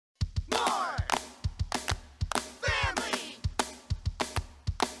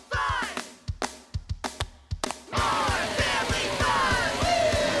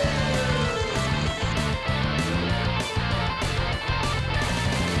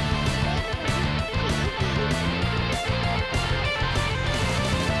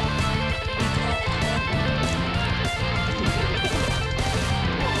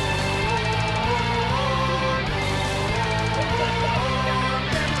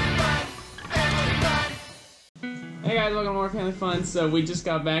Hey guys, welcome to more family fun. So we just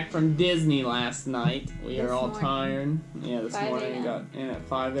got back from Disney last night. We are all tired. Yeah, this morning we got in at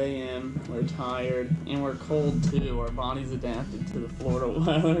 5 a.m. We're tired and we're cold too. Our body's adapted to the Florida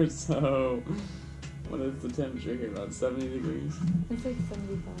weather. So, what is the temperature here? About 70 degrees. It's like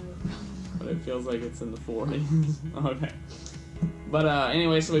 75. But it feels like it's in the 40s. Okay. But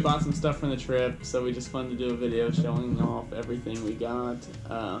anyway, so we bought some stuff from the trip. So we just wanted to do a video showing off everything we got.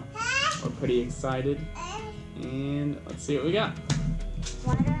 We're pretty excited. And let's see what we got.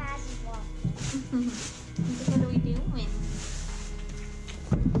 Water has his water. What are we doing?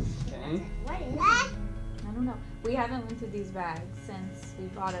 Okay. What is that? I don't know. We haven't went through these bags since we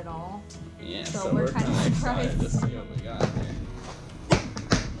bought it all. Yeah, so we're kind of excited to see what we got here.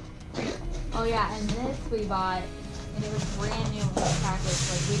 Oh yeah, and this we bought, and it was brand new in the package.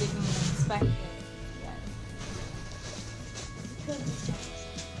 Like we didn't even inspect it yet.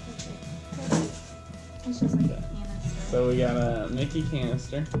 It's just like a canister. So we got a Mickey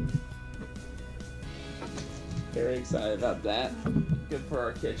canister. Very excited about that. Good for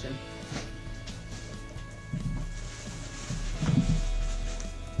our kitchen.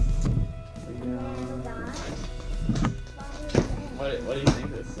 What do you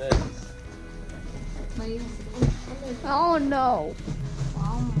think this is? What do you think? Oh no.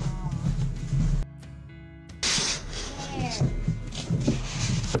 Wow.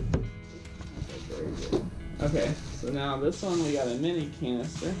 Okay, so now this one we got a mini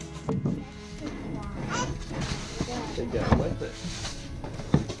canister to go with it.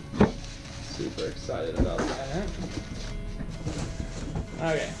 Super excited about that.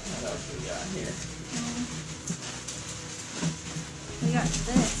 Okay, what else we got here? We got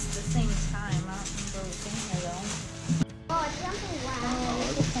this the same time. I don't remember what was in here though. Oh, it's something wow. Oh,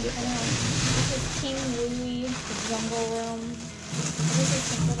 this is something else. This is King Louie, the Jungle Room. This is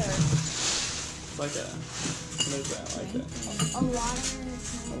some other. It's like a, what is that? Like A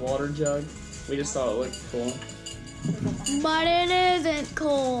a water jug. We just thought it looked cool. But it isn't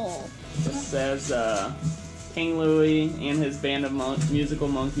cool. It says King Louie and his band of musical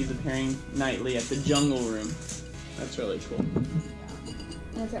monkeys appearing nightly at the Jungle Room. That's really cool. And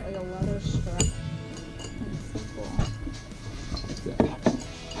it's got like a leather strap. It's so cool.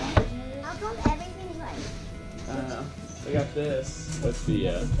 How come everything's like? I don't know. We got this with the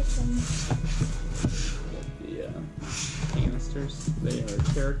canisters. They are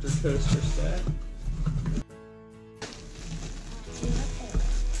character coaster set.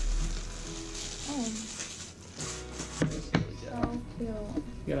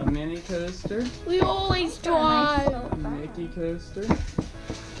 We got a mini coaster. We always try. A Mickey coaster.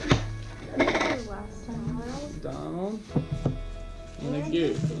 Donald. And a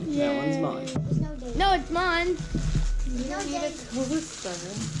Goof. That one's mine. No, it's mine. You don't need a coaster.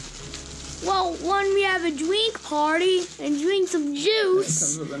 Well, when we have a drink party and drink some It juice.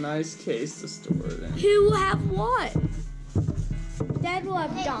 comes with a nice case to store it in. Who will have what? Dad will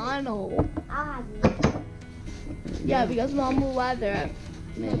have Donald. I'll have Mickey. Yeah, because Mom will have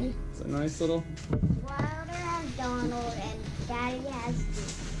Minnie. It's a nice little. Wilder has Donald and Daddy has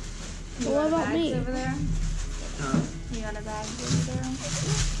Goose. What about me? Over there? You got a bag over there?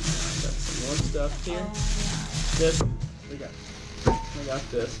 Got some more stuff here. Oh, This we got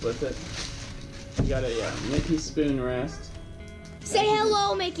this with it. We got a Mickey spoon rest. Say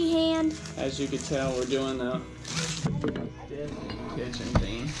hello, Mickey Hand. As you can tell, we're doing the kitchen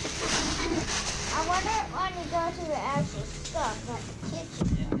theme. I wonder when you go to the actual stuff, like the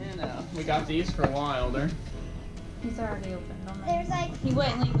kitchen. And we got these for Wilder. He's already opened them. There's like. He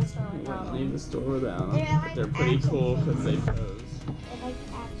wouldn't leave the store We without wouldn't them. leave the store without them. They're like They're pretty cool because they pose. They're like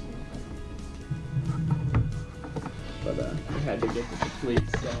action. But we had to get the complete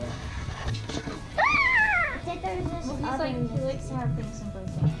set. Well, He likes to have things in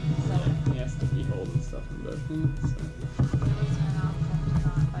both hands, so He has to be holding stuff in both hands. So. there was an option to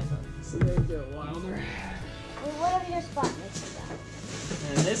not buy both. So there you go, Wilder. Well, what have your spot mixes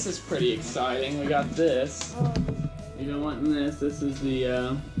And this is pretty exciting. We got this. You've been wanting this. This is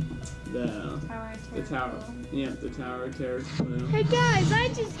the tower. Yeah, the tower of terror. Hey guys, I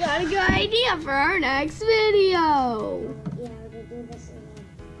just got a good idea for our next video.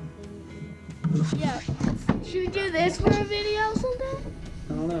 Yeah. Should we do this for a video sometime?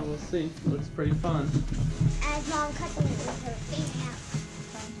 I don't know. We'll see. Looks pretty fun. As Mom cut them with her fingernails.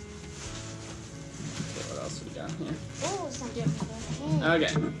 Okay, what else we got here? Oh, something.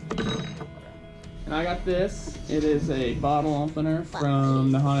 Okay. And I got this. It is a bottle opener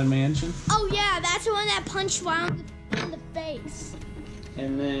from the Haunted Mansion. Oh yeah, that's the one that punched Walt in the face.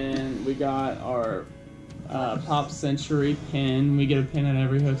 And then we got our Pop Century pin. We get a pin at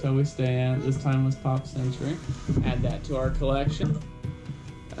every hotel we stay at. This time was Pop Century. Add that to our collection.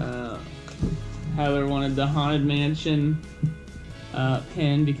 Heather wanted the Haunted Mansion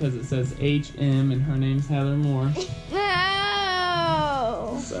pin because it says HM and her name's Heather Moore.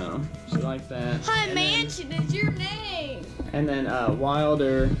 No! So she liked that. Haunted Mansion is your name! And then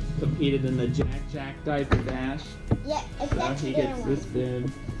Wilder competed in the Jack Diaper Dash. Yeah, So except he gets this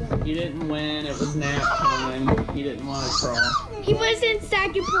bib. He didn't win. It was nap time. He didn't want to crawl. He was in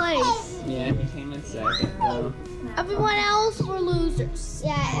second place. Yeah, he came in second though. Everyone else were losers.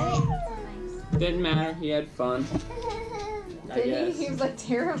 Yeah, Didn't matter. He had fun. I guess. He was like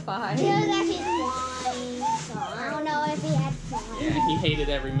terrified. he was actually flying, so I don't know if he had fun. Yeah, he hated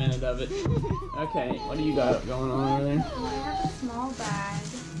every minute of it. Okay, what do you got going on over there? I have a small bag.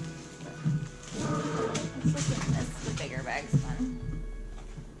 Let's look at this. The bigger bag's fun.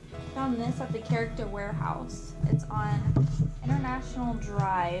 Found this at the Character Warehouse. It's on International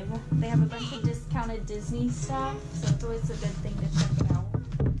Drive. They have a bunch of discounted Disney stuff, so it's always a good thing to check it out.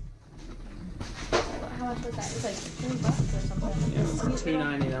 How much was that? It was like $3 or something. Yeah, it was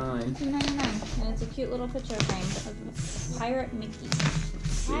 $2.99. $2.99, and it's a cute little picture frame of Pirate Mickey.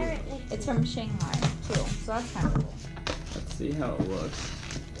 Pirate Mickey. It's from Shanghai too, so that's kind of cool. Let's see how it looks.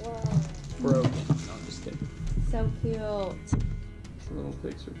 Whoa. Broken. No, I'm just kidding. So cute. It's a little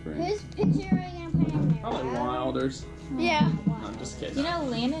picture frame. Whose picture are we gonna put in there? Probably Wilder's. Yeah. No, I'm just kidding. You know,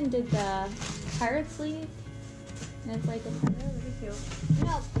 Landon did the pirate sleeve, and it's like a pirate, really cute.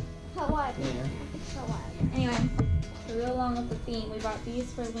 No. Hawaii. Yeah. Hawaii. Anyway, to go along with the theme, we bought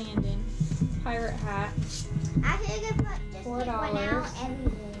these for Landon. Pirate hat. Actually, you can put this one out $4. everywhere.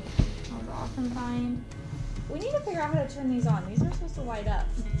 That was awesome find. We need to figure out how to turn these on. These are supposed to light up,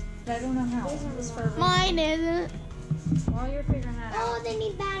 but I don't know how. This for Mine isn't. While you're figuring that Oh, out, they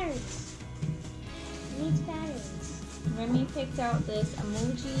need batteries. It needs batteries. Remy picked out this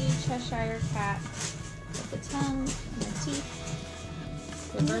emoji Cheshire cat with the tongue and the teeth.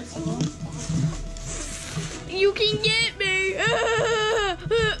 Reversible. You can get me.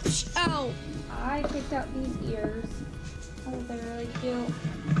 Ow. I picked out these ears. Oh, they're really cute.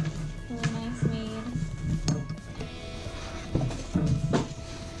 Really nice made.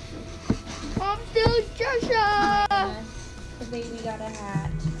 I'm still Joshua. The baby got a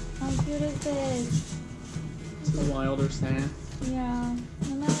hat. How cute is this? It's the Wilder's hat. Yeah,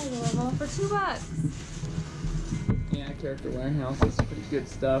 and that's adorable for $2. Yeah, Character Warehouse is pretty good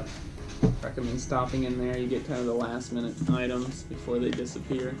stuff. Recommend stopping in there. You get kind of the last minute items before they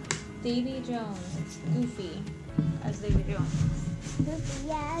disappear. Davy Jones. It's Goofy as Davy Jones.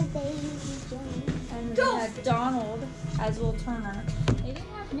 Yeah, baby Jones. And we had Donald as Will Turner. They didn't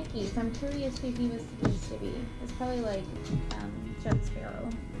have Mickey, so I'm curious who he was supposed to be. It's probably like Jack Sparrow.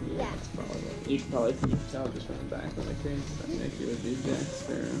 Yeah. That's probably what, you can probably tell just from the back of the case that Mickey would be Jack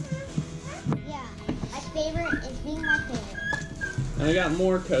Sparrow. Yeah. My favorite is being my favorite. And we got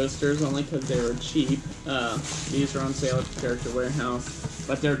more coasters only because they were cheap. These are on sale at the Character Warehouse,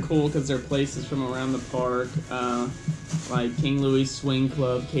 but they're cool because they're places from around the park, like King Louis Swing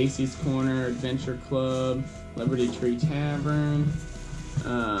Club, Casey's Corner, Adventure Club, Liberty Tree Tavern.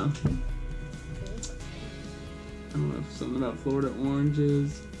 I don't know, something about Florida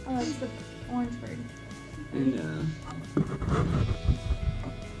Oranges. Oh, that's the Orange Bird. And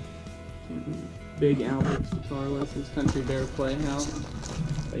Big Albert's Guitar Lessons, Country Bear Playhouse.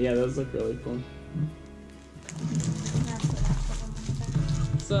 But yeah, those look really cool.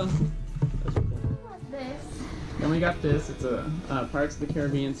 So, those are cool. What's this? Then we got this. It's a Pirates of the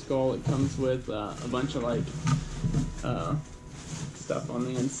Caribbean skull. It comes with a bunch of like stuff on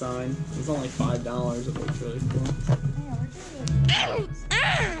the inside. It's only $5. It looks really cool.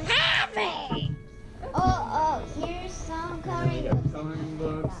 Oh, here's some And then coloring we got coloring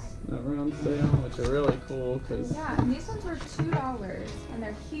books that were on sale, which are really cool because Yeah, and these ones were $2, and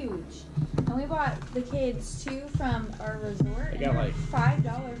they're huge. And we bought the kids 2 from our resort, They and got, they're like-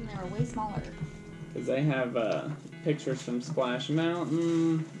 $5, and they were way smaller. they have pictures from Splash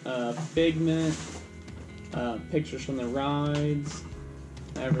Mountain, Figment, pictures from the rides,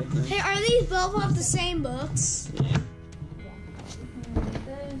 everything. Hey, are these both off the same books? Yeah. And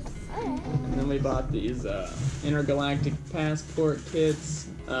this. And then we bought these intergalactic passport kits.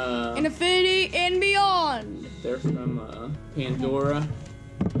 Infinity and beyond. They're from Pandora.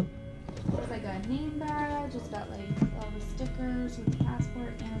 It's like a name badge. It's got like all the stickers with the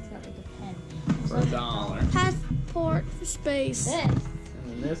passport, and it's got like a pen. For $1. Passport for space. This. And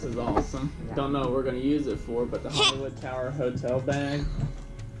then this is awesome. Don't know what we're gonna use it for, but the Hollywood Tower hotel bag,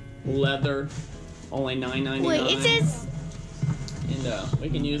 leather, only $9.99. Wait, it says And we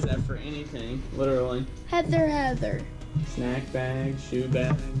can use that for anything, literally. Heather. Snack bag, shoe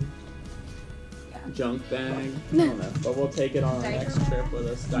bag, junk bag. I don't know, but we'll take it on our next trip with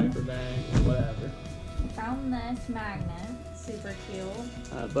us. Diaper bag, whatever. Found this magnet, super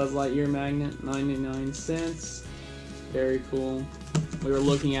cute. Buzz Lightyear magnet, 99 cents. Very cool. We were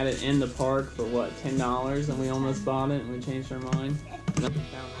looking at it in the park for what, $10, and we almost bought it, and we changed our mind. And then we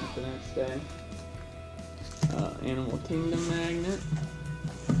found it the next day. Animal Kingdom magnet.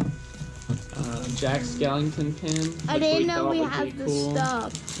 Jack Skellington pin. I didn't know we had the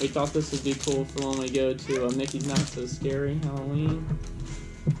stuff. We thought this would be cool for when we go to Mickey's Not So Scary Halloween.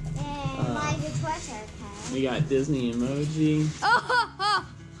 We got Disney emoji.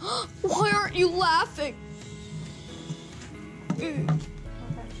 Why aren't you laughing?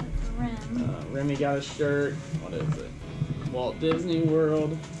 Remy got a shirt. What is it? Walt Disney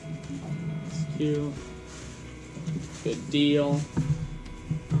World. It's cute. Good deal.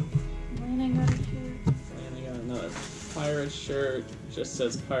 Landon got a shirt. Landon got another Pirates shirt. Just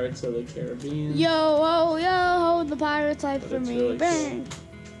says Pirates of the Caribbean. Yo, oh, yo, the pirate's life for me. Really Bang.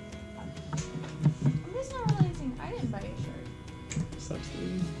 I'm just not realizing I didn't buy a shirt.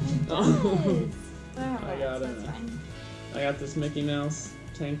 Subsidy. I got this Mickey Mouse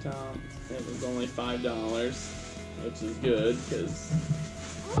tank top. It was only $5, which is good because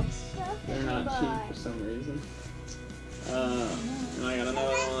they're not cheap for some reason. And I got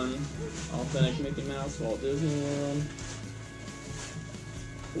another one, authentic Mickey Mouse, Walt Disney World.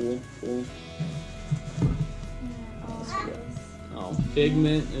 Cool. Oh,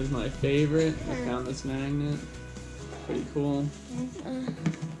 Figment is my favorite. I found this magnet. Pretty cool.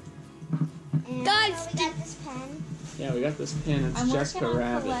 Guys, we got this pen. Yeah, we got this pin. It's I'm Jessica working on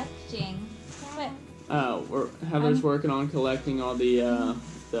Rabbit. collecting. What? Heather's working on collecting all the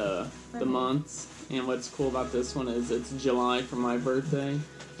months. And what's cool about this one is it's July for my birthday,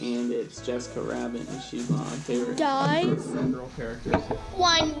 and it's Jessica Rabbit, and she's my favorite girl character.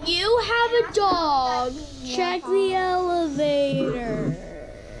 when you have a dog, check the elevator.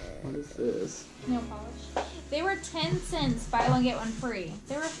 What is this? Nail polish. They were 10 cents, buy one get one free.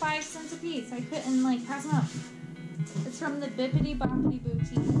 They were 5 cents a piece. I couldn't pass them up. It's from the Bippity Boppity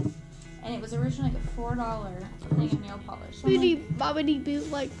Boutique, and it was originally like a $4 thing of nail polish. So Bibbidi bobbidi boo,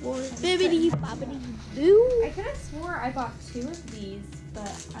 like for bibbidi bobbidi boo. I could have swore I bought 2 of these,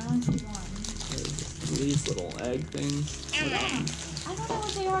 but I only see one. These little egg things. I don't know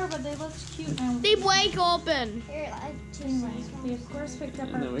what they are, but they looked cute. They break open. Anyway, we of course picked up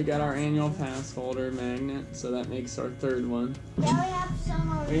And then we got our annual pass holder magnet, so that makes our third one. Yeah, we have some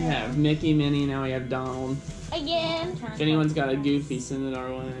over We have Mickey, Minnie, now we have Donald. Again. If anyone's got a Goofy, send it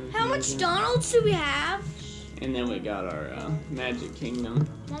our way. How much Donalds do we have? And then we got our Magic Kingdom.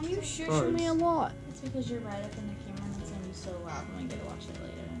 Mom, you shushing me a lot. It's because you're right up in the camera and it's going to be so loud when we get to watch it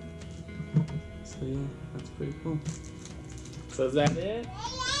later. So yeah, that's pretty cool. So is that it? Yep.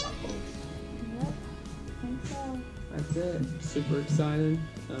 I think so. That's it. Super excited.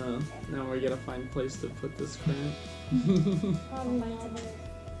 Now we gotta find a place to put this crap.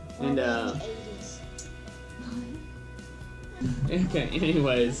 And okay,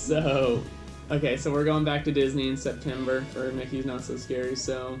 anyways, so we're going back to Disney in September for Mickey's Not So Scary,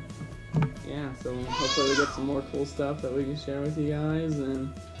 so yeah, so hopefully we get some more cool stuff that we can share with you guys,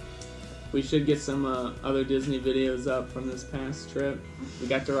 and we should get some other Disney videos up from this past trip. We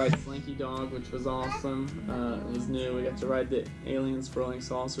got to ride Slinky Dog, which was awesome. It was new. We got to ride the Alien Swirling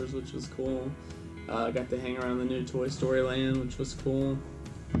Saucers, which was cool. Got to hang around the new Toy Story Land, which was cool.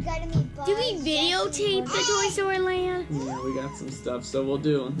 Do we videotape the Toy Story Land? Yeah, we got some stuff. So we'll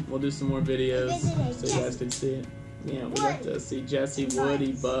do some more videos so you guys can see it. Yeah, we got to see Jesse,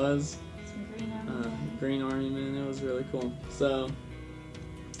 Woody, Buzz, Green Army Man. It was really cool. So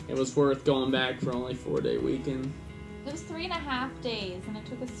it was worth going back for only 4-day weekend. It was 3.5 days, and it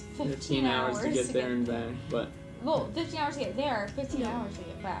took us 15 hours to get there and back. But 15 hours to get there, 15 hours to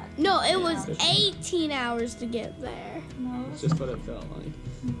get back. No, it was 18 hours to get there. No, it's just what it felt like.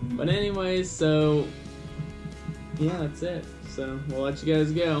 But anyways, so yeah, that's it. So we'll let you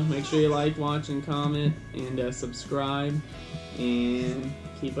guys go. Make sure you like, watch, and comment, and subscribe, and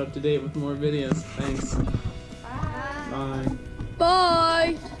keep up to date with more videos. Thanks. Bye.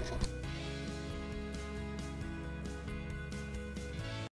 Bye. Bye.